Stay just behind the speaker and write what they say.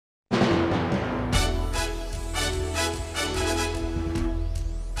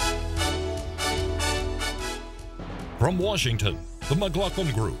From Washington, the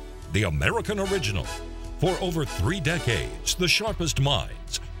McLaughlin Group, the American original. For over 3 decades, the sharpest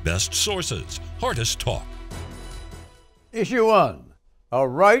minds, best sources, hardest talk. Issue 1, a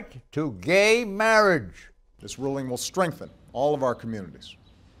right to gay marriage. This ruling will strengthen all of our communities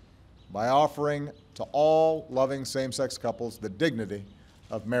by offering to all loving same-sex couples the dignity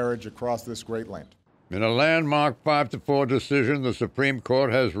of marriage across this great land. In a landmark 5-4 decision, the Supreme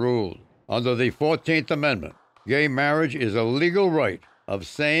Court has ruled, under the 14th Amendment, gay marriage is a legal right of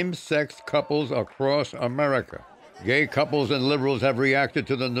same-sex couples across America. Gay couples and liberals have reacted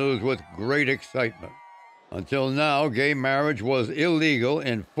to the news with great excitement. Until now, gay marriage was illegal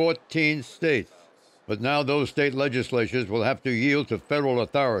in 14 states. But now those state legislatures will have to yield to federal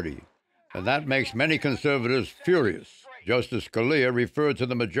authority. And that makes many conservatives furious. Justice Scalia referred to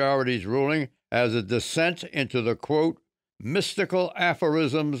the majority's ruling as a descent into the, quote, mystical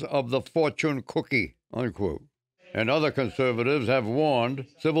aphorisms of the fortune cookie, unquote. And other conservatives have warned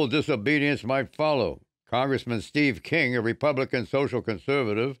civil disobedience might follow. Congressman Steve King, a Republican social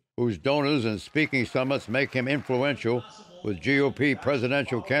conservative, whose donors and speaking summits make him influential with GOP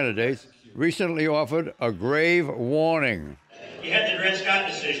presidential candidates, recently offered a grave warning. You had the Dred Scott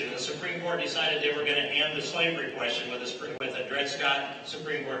decision. The Supreme Court decided they were going to end the slavery question with a Dred Scott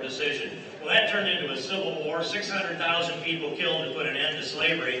Supreme Court decision. Well, that turned into a civil war, 600,000 people killed to put an end to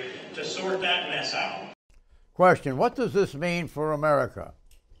slavery. To sort that mess out. Question, what does this mean for America?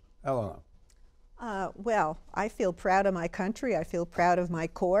 Eleanor. Well, I feel proud of my country. I feel proud of my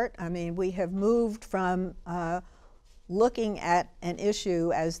court. I mean, we have moved from looking at an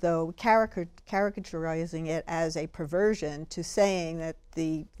issue as though caricaturizing it as a perversion to saying that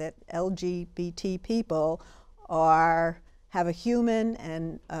that LGBT people have a human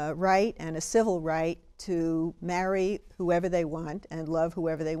and right and a civil right to marry whoever they want and love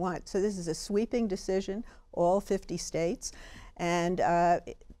whoever they want. So this is a sweeping decision, all 50 states, and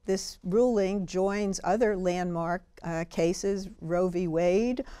this ruling joins other landmark cases, Roe v.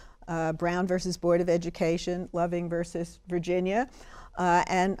 Wade, Brown versus Board of Education, Loving versus Virginia.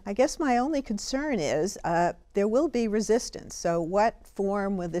 And I guess my only concern is there will be resistance. So what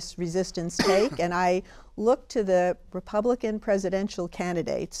form will this resistance take? And I look to the Republican presidential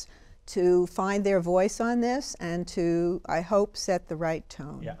candidates to find their voice on this and to, I hope, set the right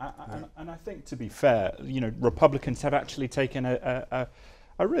tone. Yeah, and I think, to be fair, Republicans have actually taken a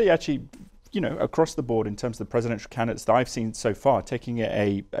really actually, across the board in terms of the presidential candidates that I've seen so far, taking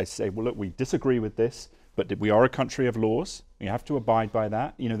it say, well, look, we disagree with this, but we are a country of laws. We have to abide by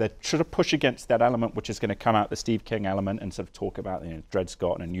that. They sort of push against that element, which is going to come out, the Steve King element, and sort of talk about Dred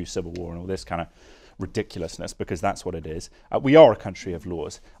Scott and a new civil war and all this kind of ridiculousness, because that's what it is. We are a country of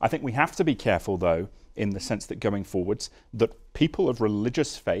laws. I think we have to be careful, though, in the sense that going forwards, that people of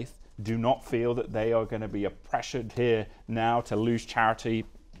religious faith do not feel that they are going to be pressured here now to lose charity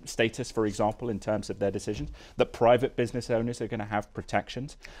status, for example, in terms of their decisions, that private business owners are going to have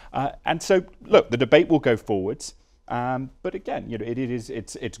protections. And so, look, the debate will go forwards. But again,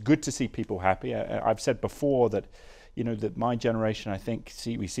 it's good to see people happy. I've said before that, that my generation, I think,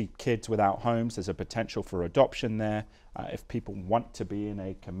 we see kids without homes. There's a potential for adoption there. If people want to be in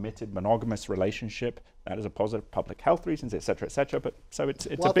a committed monogamous relationship, that is a positive, public health reasons, et cetera, et cetera. But so it's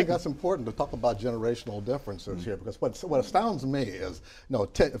well, a big. I think that's important to talk about generational differences here, because what astounds me is,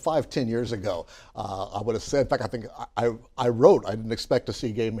 5-10 years ago, I would have said, in fact, I think I wrote, I didn't expect to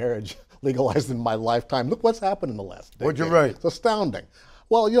see gay marriage legalized in my lifetime. Look what's happened in the last decade. What'd you write? It's astounding.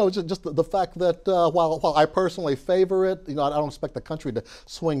 Well, just the fact that while I personally favor it, I don't expect the country to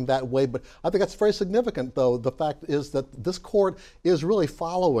swing that way, but I think that's very significant, though. The fact is that this court is really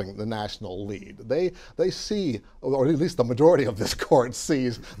following the national lead. They see, or at least the majority of this court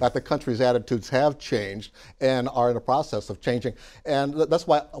sees, that the country's attitudes have changed and are in the process of changing. And that's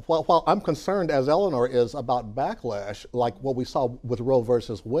why, while I'm concerned, as Eleanor is, about backlash, like what we saw with Roe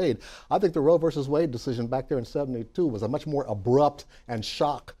versus Wade, I think the Roe versus Wade decision back there in '72 was a much more abrupt and shock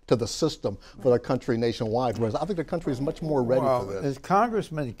to the system for the country nationwide, whereas I think the country is much more ready for this. Is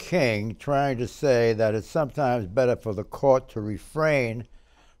Congressman King trying to say that it's sometimes better for the court to refrain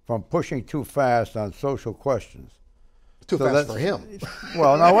from pushing too fast on social questions? Too fast for him.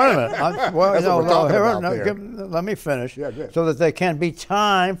 Well, now wait a minute. Let me finish. Yeah, good. So that there can be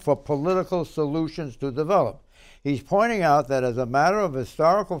time for political solutions to develop. He's pointing out that as a matter of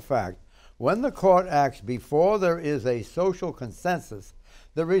historical fact, when the court acts before there is a social consensus,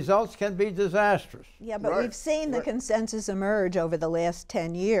 the results can be disastrous. Yeah, but we've seen the consensus emerge over the last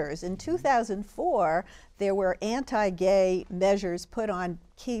 10 years. In 2004, there were anti-gay measures put on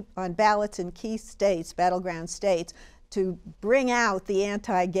ballots in key states, battleground states, to bring out the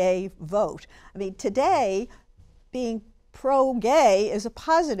anti-gay vote. I mean, today, being pro-gay is a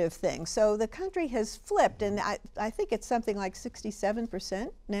positive thing. So the country has flipped, and I think it's something like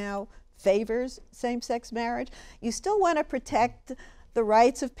 67% now favors same-sex marriage. You still want to protect the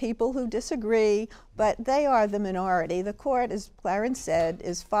rights of people who disagree, but they are the minority. The court, as Clarence said,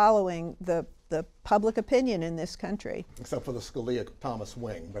 is following the public opinion in this country. Except for the Scalia-Thomas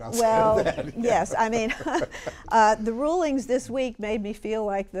wing, but well, outside of that. Yes, I mean, the rulings this week made me feel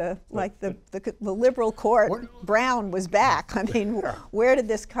like the liberal court, Brown was back. I mean, where did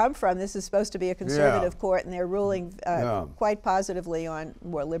this come from? This is supposed to be a conservative court, and they're ruling quite positively on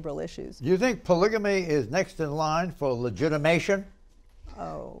more liberal issues. Do you think polygamy is next in line for legitimation?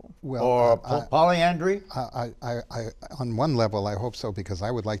 Oh. Well, or polyandry? On one level, I hope so, because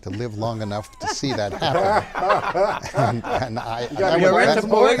I would like to live long enough to see that happen.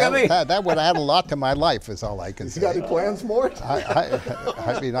 That would add a lot to my life, is all I can say. You got any plans for it?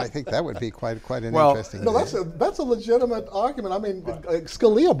 I mean, I think that would be quite an interesting. No, that's a legitimate argument. I mean,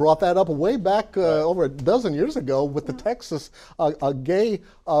 Scalia brought that up way back over a dozen years ago with the Texas gay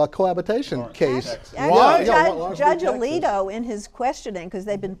cohabitation case. Why? Judge Alito, in his questioning, because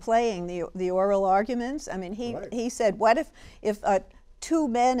they've been playing the oral arguments. I mean, he said, what if 2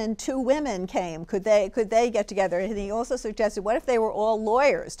 men and 2 women came? Could they get together? And he also suggested, what if they were all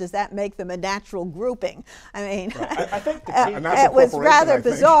lawyers? Does that make them a natural grouping? I mean, I think it was rather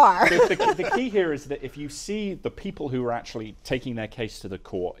bizarre. The key here is that if you see the people who are actually taking their case to the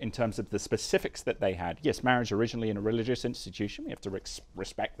court in terms of the specifics that they had, yes, marriage originally in a religious institution, we have to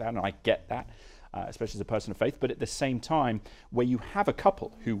respect that, and I get that. Especially as a person of faith, but at the same time, where you have a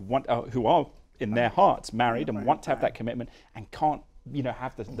couple who are in their hearts married and want to have that commitment and can't,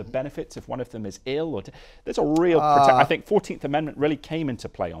 have the benefits if one of them is ill, or there's a real. I think 14th Amendment really came into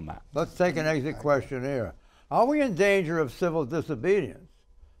play on that. Let's take an exit question here. Are we in danger of civil disobedience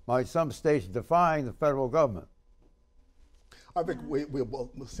by some states defying the federal government? I think we will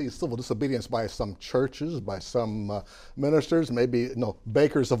see civil disobedience by some churches, by some ministers, maybe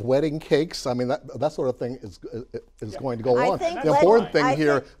bakers of wedding cakes. I mean, that sort of thing is going to go on. The important thing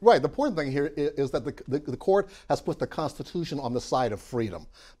here, the important thing here is that the court has put the Constitution on the side of freedom.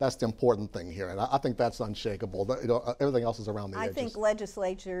 That's the important thing here, and I think that's unshakable. Everything else is around the edges. I think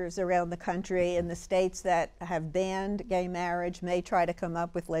legislatures around the country in the states that have banned gay marriage may try to come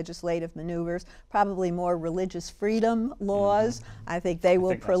up with legislative maneuvers, probably more religious freedom laws. I think they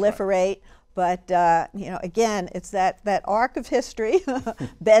will proliferate, but again, it's that arc of history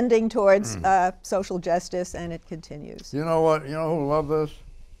bending towards social justice, and it continues. You know what? You know who love this?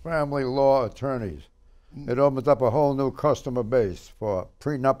 Family law attorneys. It opens up a whole new customer base for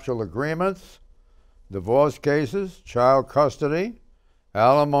prenuptial agreements, divorce cases, child custody,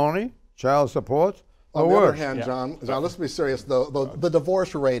 alimony, child support. On the other hand, John, let's be serious. The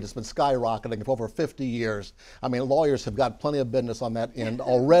divorce rate has been skyrocketing for over 50 years. I mean, lawyers have got plenty of business on that end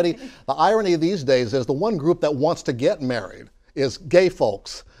already. The irony these days is the one group that wants to get married is gay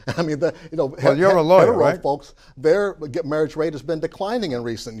folks. I mean, you're a lawyer, right? Folks, their marriage rate has been declining in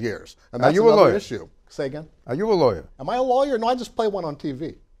recent years, and Are that's you a lawyer? issue. Say again? Are you a lawyer? Am I a lawyer? No, I just play one on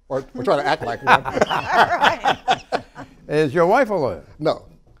TV, or we're trying to act like one. Is your wife a lawyer? No.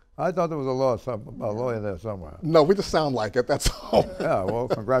 I thought there was a lawyer there somewhere. No, we just sound like it, that's all. Yeah, well,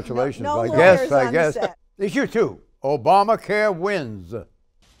 congratulations. No I guess. Set. Issue 2, Obamacare wins.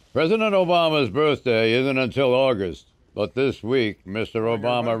 President Obama's birthday isn't until August, but this week, Mr.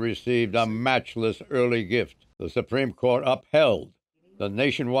 Obama received a matchless early gift. The Supreme Court upheld the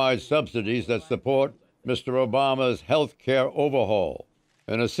nationwide subsidies that support Mr. Obama's health care overhaul.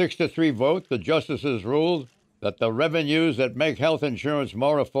 In a 6-3 vote, the justices ruled that the revenues that make health insurance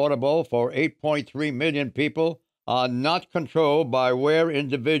more affordable for 8.3 million people are not controlled by where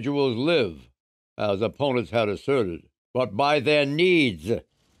individuals live, as opponents had asserted, but by their needs.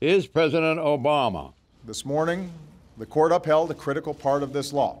 Here's President Obama. This morning, the court upheld a critical part of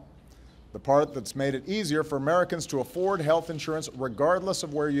this law, the part that's made it easier for Americans to afford health insurance regardless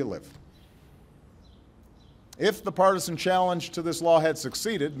of where you live. If the partisan challenge to this law had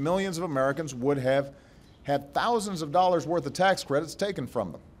succeeded, millions of Americans would have had thousands of dollars worth of tax credits taken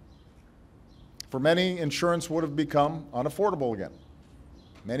from them. For many, insurance would have become unaffordable again.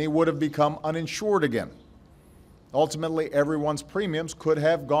 Many would have become uninsured again. Ultimately, everyone's premiums could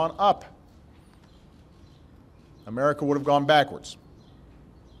have gone up. America would have gone backwards.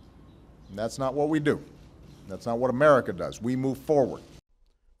 And that's not what we do. That's not what America does. We move forward.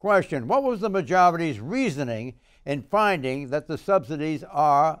 Question, what was the majority's reasoning in finding that the subsidies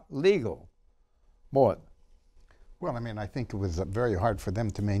are legal? Mort. Well, I mean, I think it was very hard for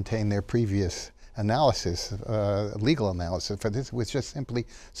them to maintain their previous analysis, legal analysis for this. It was just simply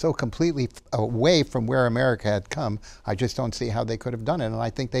so completely away from where America had come. I just don't see how they could have done it, and I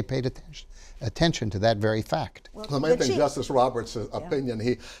think they paid attention to that very fact. Well, the main thing, Justice Roberts'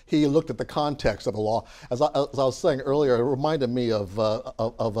 opinion, he looked at the context of the law. As I was saying earlier, it reminded me of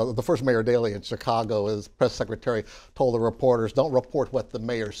the first Mayor Daley in Chicago. His press secretary told the reporters, "Don't report what the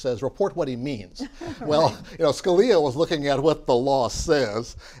mayor says, report what he means." Well, you know, Scalia was looking at what the law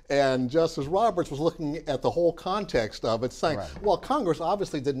says, and Justice Roberts was looking at the whole context of it, saying, well, Congress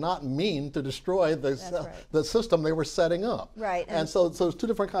obviously did not mean to destroy the system they were setting up. Right. And so there's two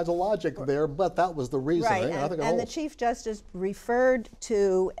different kinds of logic there, but that was the reason. Right, I think and the Chief Justice referred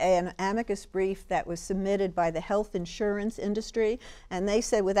to an amicus brief that was submitted by the health insurance industry, and they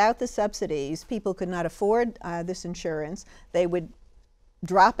said without the subsidies, people could not afford this insurance. They would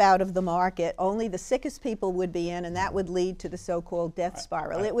drop out of the market. Only the sickest people would be in, and that would lead to the so-called death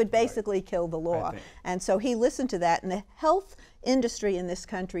spiral. It would basically kill the law. And so he listened to that, and the health industry in this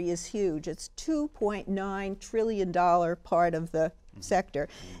country is huge. It's $2.9 trillion part of the sector.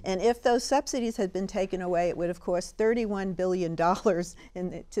 And if those subsidies had been taken away, it would have cost $31 billion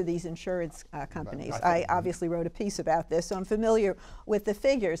to these insurance companies. I obviously wrote a piece about this, so I'm familiar with the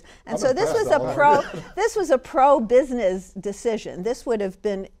figures. And so this was a pro-business decision. This would have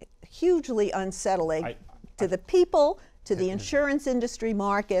been hugely unsettling to the people, to the insurance industry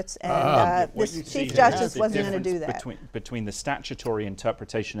markets, and this Chief Justice wasn't going to do that. Between the statutory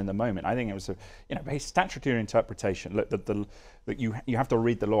interpretation and the moment, I think it was a statutory interpretation. Look, you have to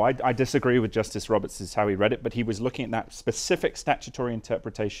read the law. I disagree with Justice Roberts as how he read it, but he was looking at that specific statutory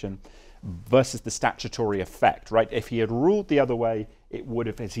interpretation versus the statutory effect, right? If he had ruled the other way, it would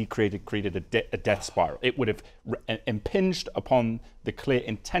have, as he created a death spiral. It would have impinged upon the clear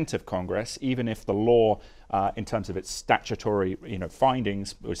intent of Congress, even if the law, in terms of its statutory,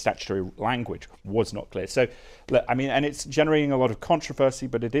 findings or statutory language, was not clear. So, I mean, and it's generating a lot of controversy,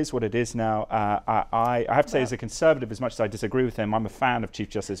 but it is what it is now. I have to say, as a conservative, as much as I disagree with him, I'm a fan of Chief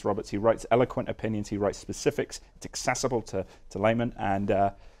Justice Roberts. He writes eloquent opinions. He writes specifics. It's accessible to laymen, and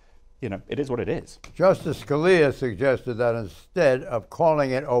it is what it is. Justice Scalia suggested that instead of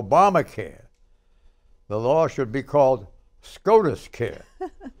calling it Obamacare, the law should be called SCOTUS care,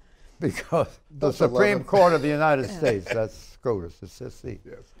 because the Supreme Court of the United States, that's SCOTUS, it's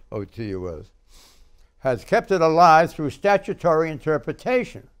S-C-O-T-U-S, has kept it alive through statutory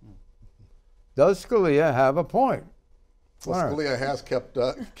interpretation. Does Scalia have a point? Well, Scalia has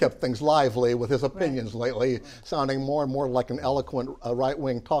kept things lively with his opinions lately, sounding more and more like an eloquent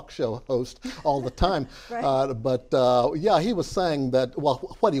right-wing talk show host all the time. Yeah, he was saying that, well,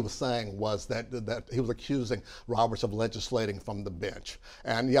 what he was saying was that he was accusing Roberts of legislating from the bench.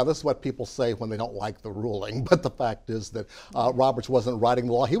 And yeah, this is what people say when they don't like the ruling, but the fact is that Roberts wasn't writing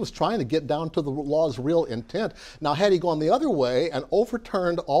the law. He was trying to get down to the law's real intent. Now, had he gone the other way and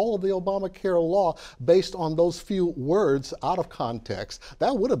overturned all of the Obamacare law based on those few words out of context,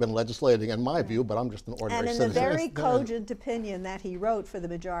 that would have been legislating in my view, but I'm just an ordinary citizen. And in the very cogent opinion that he wrote for the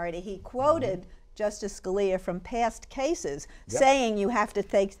majority, he quoted Justice Scalia from past cases, saying you have to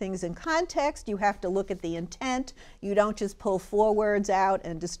take things in context, you have to look at the intent, you don't just pull four words out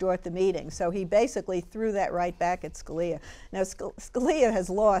and distort the meeting. So he basically threw that right back at Scalia. Now, Scalia has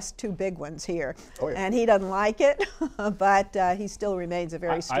lost two big ones here, and he doesn't like it, but he still remains a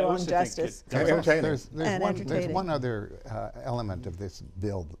very strong justice. There's one other element of this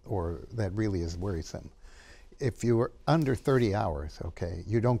bill that really is worrisome. If you are under 30 hours,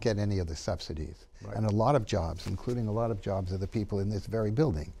 you don't get any of the subsidies. And a lot of jobs, including a lot of jobs of the people in this very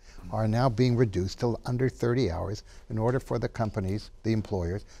building, are now being reduced to under 30 hours in order for the companies, the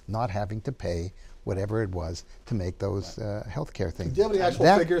employers, not having to pay whatever it was to make those healthcare things. Do you have any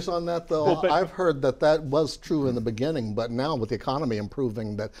actual figures on that, though? I've heard that was true in the beginning, but now with the economy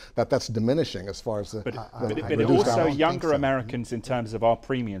improving, that's diminishing as far as the But also younger Americans in terms of our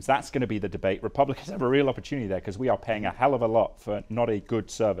premiums. That's going to be the debate. Republicans have a real opportunity there because we are paying a hell of a lot for not a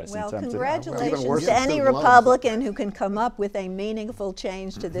good service. Well, in terms congratulations to any Republican who can come up with a meaningful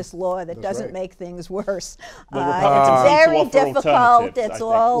change to this law that doesn't make things worse. It's very difficult. It's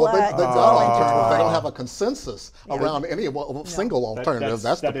all they don't have a consensus around any single alternative.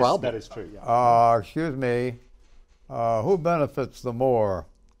 That's the problem. That is true. Yeah. Excuse me. Who benefits the more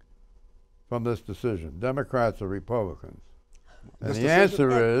from this decision, Democrats or Republicans? And the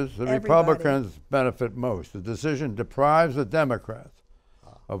answer is the Republicans benefit most. The decision deprives the Democrats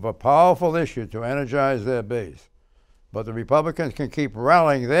of a powerful issue to energize their base. But the Republicans can keep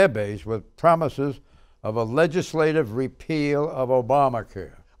rallying their base with promises of a legislative repeal of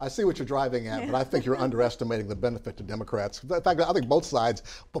Obamacare. I see what you're driving at, but I think you're underestimating the benefit to Democrats. In fact, I think both sides,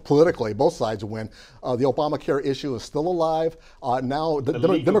 politically, both sides win. The Obamacare issue is still alive. Now,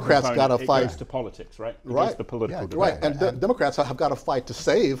 Democrats got to fight. It goes to politics, right? It Right. goes to political debate. Right, and Democrats have got to fight to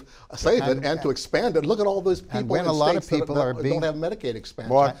save it and to expand it. Look at all those people in states that don't have Medicaid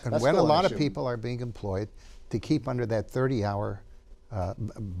expansion. And when a lot of people are being employed to keep under that 30-hour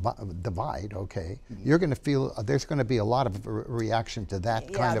divide, okay, you're going to feel there's going to be a lot of reaction to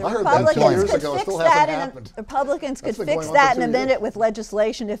that kind of Republicans could ago, fix still that hasn't in happened. Republicans could been fix going on that for in a 2 minute years. with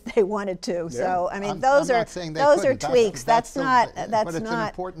legislation if they wanted to. So I mean, those I'm are not saying they those are couldn't. tweaks. That's not but that's it's not an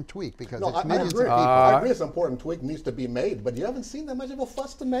important tweak because No, it's I millions agree. of people. I agree it's an important tweak, needs to be made, but you haven't seen that much of a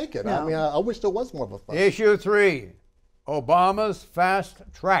fuss to make it. I mean, I wish there was more of a fuss. Issue 3, Obama's fast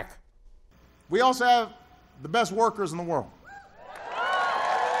track. We also have the best workers in the world.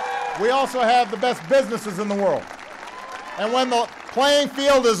 We also have the best businesses in the world. And when the playing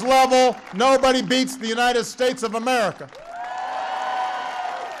field is level, nobody beats the United States of America.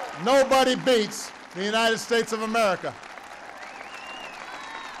 Nobody beats the United States of America.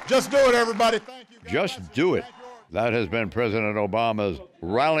 Just do it, everybody. Thank you. Just do it. That has been President Obama's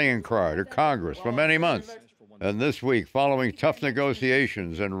rallying cry to Congress for many months. And this week, following tough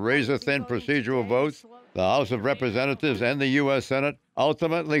negotiations and razor-thin procedural votes, the House of Representatives and the U.S. Senate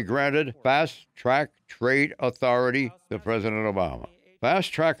ultimately granted fast-track trade authority to President Obama.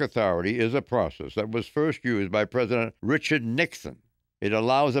 Fast-track authority is a process that was first used by President Richard Nixon. It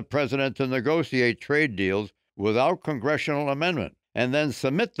allows a president to negotiate trade deals without congressional amendment and then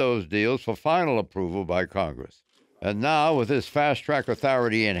submit those deals for final approval by Congress. And now, with this fast-track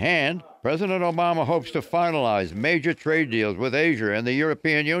authority in hand, President Obama hopes to finalize major trade deals with Asia and the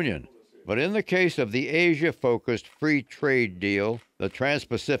European Union. But in the case of the Asia-focused free trade deal, the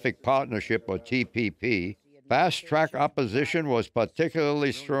Trans-Pacific Partnership, or TPP, fast-track opposition was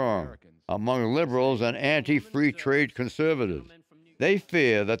particularly strong among liberals and anti-free trade conservatives. They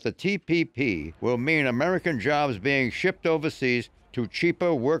fear that the TPP will mean American jobs being shipped overseas to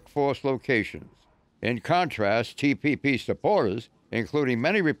cheaper workforce locations. In contrast, TPP supporters, including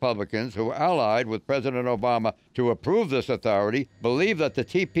many Republicans who allied with President Obama to approve this authority, believe that the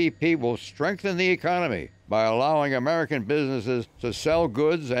TPP will strengthen the economy by allowing American businesses to sell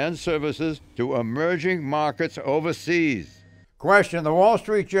goods and services to emerging markets overseas. Question: the Wall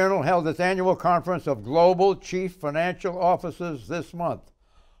Street Journal held its annual conference of global chief financial officers this month.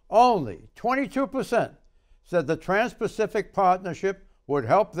 Only 22% said the Trans-Pacific Partnership would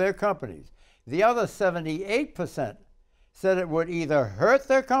help their companies. The other 78% said it would either hurt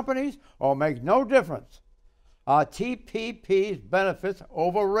their companies or make no difference. Are TPP's benefits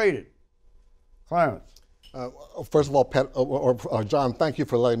overrated? Clarence. First of all, John, thank you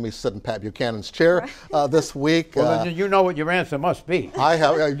for letting me sit in Pat Buchanan's chair this week. Well, then you know what your answer must be. I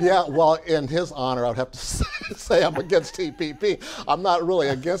have, yeah, well, in his honor, I'd have to say I'm against TPP. I'm not really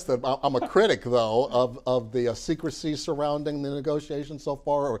against it. I'm a critic, though, of the secrecy surrounding the negotiations so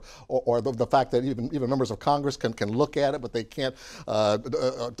far, or the fact that even members of Congress can look at it, but they can't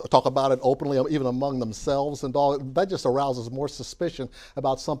talk about it openly, even among themselves, and all. That just arouses more suspicion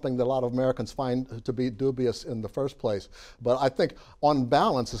about something that a lot of Americans find to be dubious in the first place. But I think, on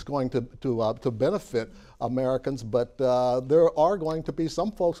balance, it's going to benefit Americans, but there are going to be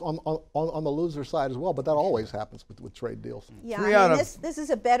some folks on the loser side as well, but that always happens with trade deals. Yeah, I mean, this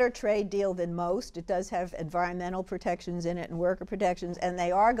is a better trade deal than most. It does have environmental protections in it and worker protections, and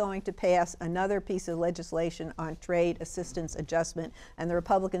they are going to pass another piece of legislation on trade assistance adjustment, and the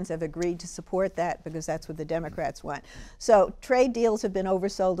Republicans have agreed to support that because that's what the Democrats want. So trade deals have been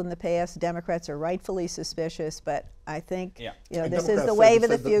oversold in the past. Democrats are rightfully suspicious, but I think this is the wave of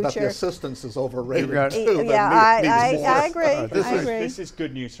the future. That the assistance is overrated too. Yeah, I agree. This is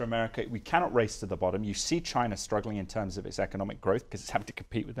good news for America. We cannot race to the bottom. You see China struggling in terms of its economic growth because it's having to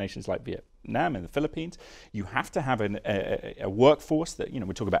compete with nations like Vietnam and the Philippines. You have to have a workforce that,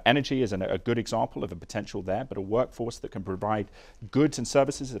 we talk about energy as a good example of a potential there, but a workforce that can provide goods and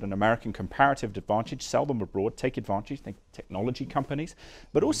services at an American comparative advantage, sell them abroad, take advantage, think technology companies.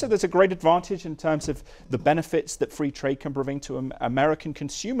 But also there's a great advantage in terms of the benefits that free trade can bring to American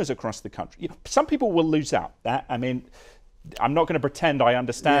consumers across the country. Some people will lose out. That, I mean, I'm not going to pretend I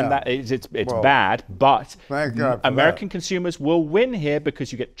understand that it's bad, but American consumers will win here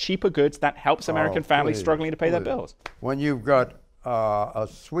because you get cheaper goods. That helps American families struggling to pay their bills. When you've got a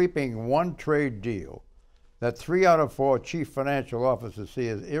sweeping one trade deal that 3 out of 4 chief financial officers see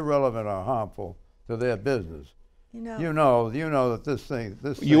as irrelevant or harmful to their business, You know that this thing.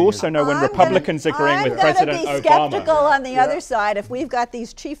 You also know when Republicans agreeing with President Obama. I'm going to be skeptical on the other side. If we've got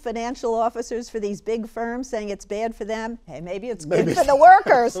these chief financial officers for these big firms saying it's bad for them, hey, maybe it's good for the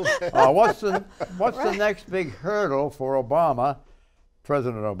workers. What's the next big hurdle for Obama,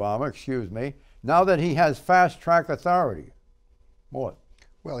 President Obama, excuse me, now that he has fast-track authority? What?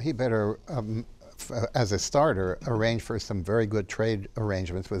 Well, he better, as a starter, arrange for some very good trade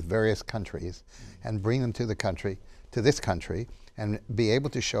arrangements with various countries and bring them to this country, and be able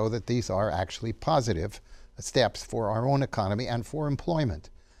to show that these are actually positive steps for our own economy and for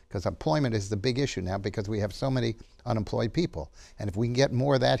employment. Because employment is the big issue now, because we have so many unemployed people. And if we can get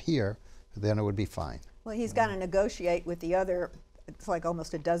more of that here, then it would be fine. Well, he's got to negotiate with the other, it's like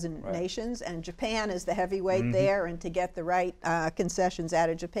almost a dozen nations, and Japan is the heavyweight there, and to get the right concessions out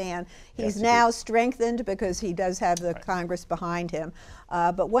of Japan. He's now strengthened because he does have the Congress behind him.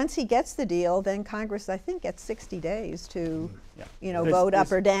 But once he gets the deal, then Congress, I think, gets 60 days to, vote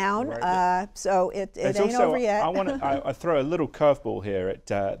up or down. So it ain't over yet. I throw a little curveball here at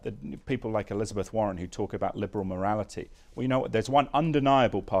the people like Elizabeth Warren who talk about liberal morality. Well, you know what? There's one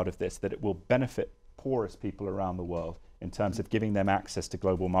undeniable part of this, that it will benefit poorest people around the world in terms of giving them access to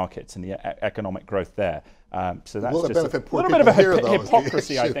global markets and the economic growth there. So that's just a little bit of a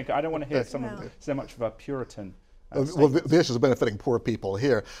hypocrisy, I think. I don't want to hear so much of a Puritan. Well, the issue is benefiting poor people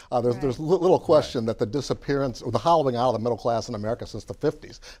here. There's little question that the disappearance or the hollowing out of the middle class in America since the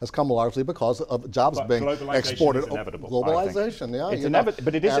 50s has come largely because of jobs being exported. Globalization, yeah. It's inevitable,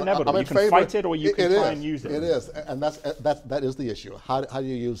 but it is inevitable. You can fight it or you can try and use it. It is, and that is the issue. How do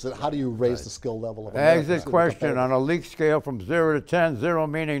you use it? How do you raise the skill level of Americans? Exit question on a leak scale from 0 to 10, 0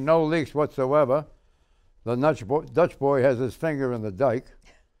 meaning no leaks whatsoever. The Dutch boy has his finger in the dike.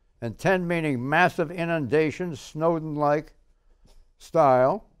 And 10 meaning massive inundations, Snowden-like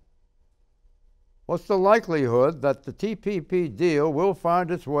style. What's the likelihood that the TPP deal will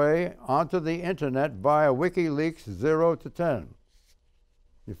find its way onto the internet via WikiLeaks 0 to 10?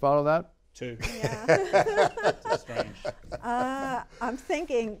 You follow that? 2. Yeah. Strange. I'm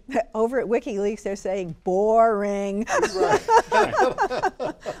thinking that over at WikiLeaks they're saying boring. Right.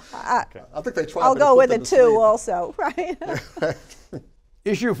 I think they try. I'll go with a 2 also, right?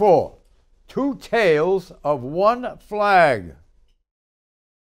 Issue 4, 2 tails of one flag.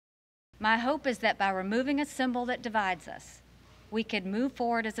 My hope is that by removing a symbol that divides us, we can move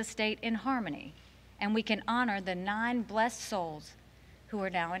forward as a state in harmony, and we can honor the 9 blessed souls who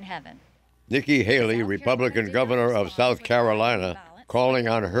are now in heaven. Nikki Haley, Republican governor of South Carolina, calling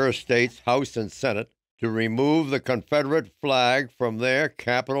on her state's House and Senate to remove the Confederate flag from their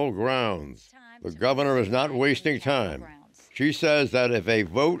Capitol grounds. The governor is not wasting time. She says that if a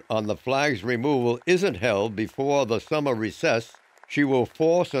vote on the flag's removal isn't held before the summer recess, she will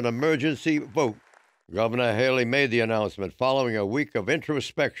force an emergency vote. Governor Haley made the announcement following a week of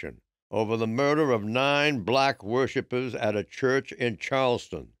introspection over the murder of 9 black worshipers at a church in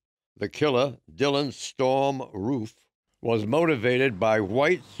Charleston. The killer, Dylan Storm Roof, was motivated by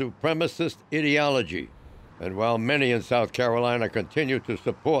white supremacist ideology. And while many in South Carolina continue to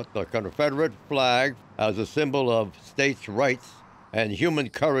support the Confederate flag as a symbol of states' rights and human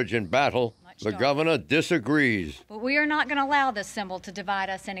courage in battle, the governor disagrees. But we are not going to allow this symbol to divide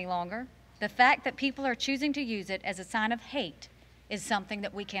us any longer. The fact that people are choosing to use it as a sign of hate is something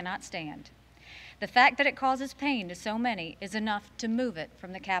that we cannot stand. The fact that it causes pain to so many is enough to move it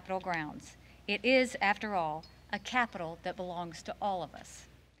from the Capitol grounds. It is, after all, a Capitol that belongs to all of us.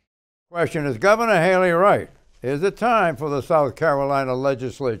 Question, is Governor Haley right? Is it time for the South Carolina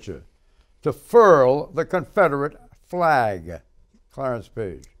legislature to furl the Confederate flag? Clarence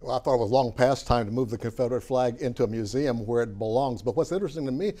Page. Well, I thought it was long past time to move the Confederate flag into a museum where it belongs. But what's interesting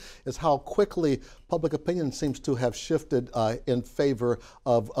to me is how quickly public opinion seems to have shifted in favor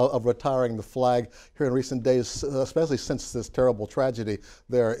of retiring the flag here in recent days, especially since this terrible tragedy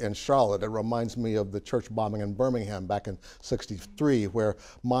there in Charlotte. It reminds me of the church bombing in Birmingham back in '63, where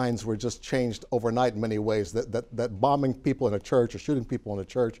minds were just changed overnight in many ways. That bombing people in a church or shooting people in a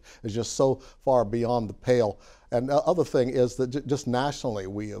church is just so far beyond the pale. And the other thing is that just nationally,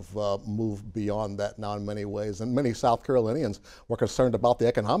 we have moved beyond that now in many ways. And many South Carolinians were concerned about the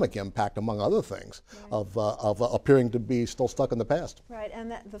economic impact, among other things, of appearing to be still stuck in the past. Right,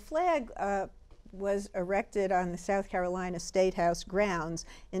 and the flag was erected on the South Carolina State House grounds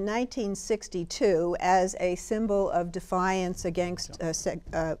in 1962 as a symbol of defiance against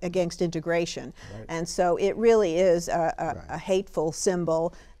integration. Right. And so it really is a hateful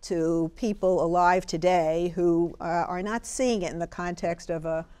symbol to people alive today who are not seeing it in the context of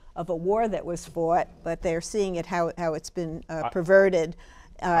a war that was fought, but they're seeing it how it's been perverted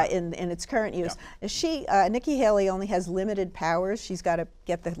in its current use. Nikki Haley only has limited powers. She's got to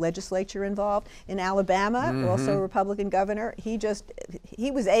get the legislature involved. In Alabama, also a Republican governor, he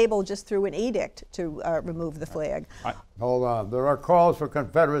was able just through an edict to remove the flag. Hold on. There are calls for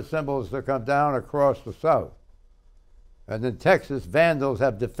Confederate symbols to come down across the South. And in Texas, vandals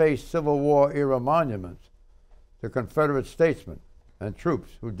have defaced Civil War era monuments to Confederate statesmen and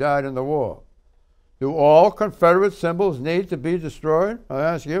troops who died in the war. Do all Confederate symbols need to be destroyed? I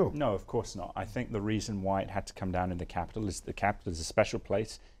ask you. No, of course not. I think the reason why it had to come down in the Capitol is the Capitol is a special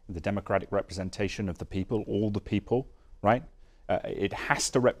place, the democratic representation of the people, all the people, right? It has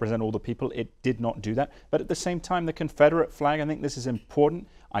to represent all the people. It did not do that. But at the same time, the Confederate flag, I think this is important.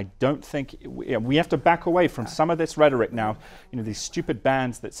 I don't think we have to back away from some of this rhetoric now. You know, these stupid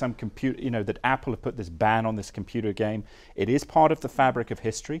bans that some computer, that Apple have put this ban on this computer game. It is part of the fabric of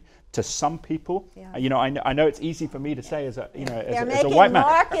history. To some people, I know it's easy for me to say as a white man. They're making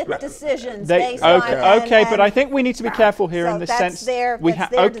market decisions based on but I think we need to be careful here in the sense we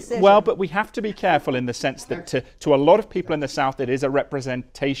but we have to be careful in the sense that to a lot of people in the South, it is a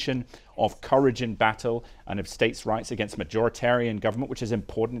representation of courage in battle and of states' rights against majoritarian government, which is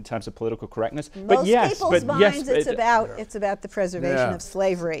important in terms of political correctness. Most people's minds, it's about the preservation of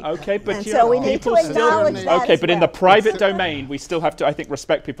slavery. Okay, but and so we need to acknowledge that. Okay, but in the private domain, we still have to, I think,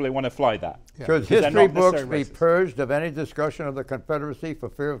 respect people who want to fly that. Should history books be purged of any discussion of the Confederacy for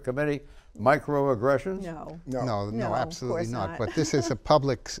fear of committing microaggressions? No, absolutely not. But this is a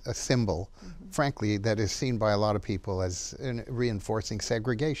public symbol, frankly, that is seen by a lot of people as reinforcing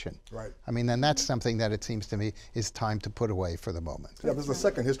segregation. Right. I mean, and that's something that it seems to me is time to put away for the moment. Yeah, there's a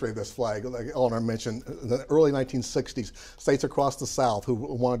second history of this flag. Like Eleanor mentioned, in the early 1960s, states across the South who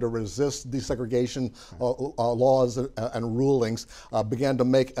wanted to resist desegregation laws and rulings began to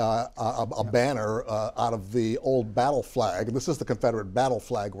make a banner out of the old battle flag. And this is the Confederate battle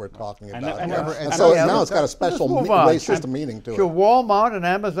flag we're talking about. And so now it's got a special racist meaning to it. Should Walmart and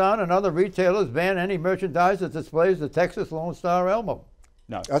Amazon and other retailers ban any merchandise that displays the Texas Lone Star emblem?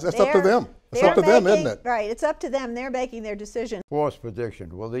 No. That's up to them. It's up to them, isn't it? Right, it's up to them. They're making their decision. Force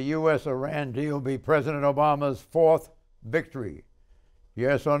prediction. Will the U.S.-Iran deal be President Obama's fourth victory?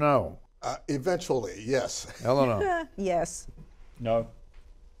 Yes or no? Eventually, yes. Eleanor? Yes. No.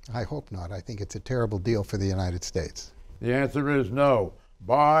 I hope not. I think it's a terrible deal for the United States. The answer is no.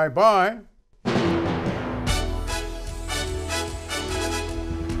 Bye-bye.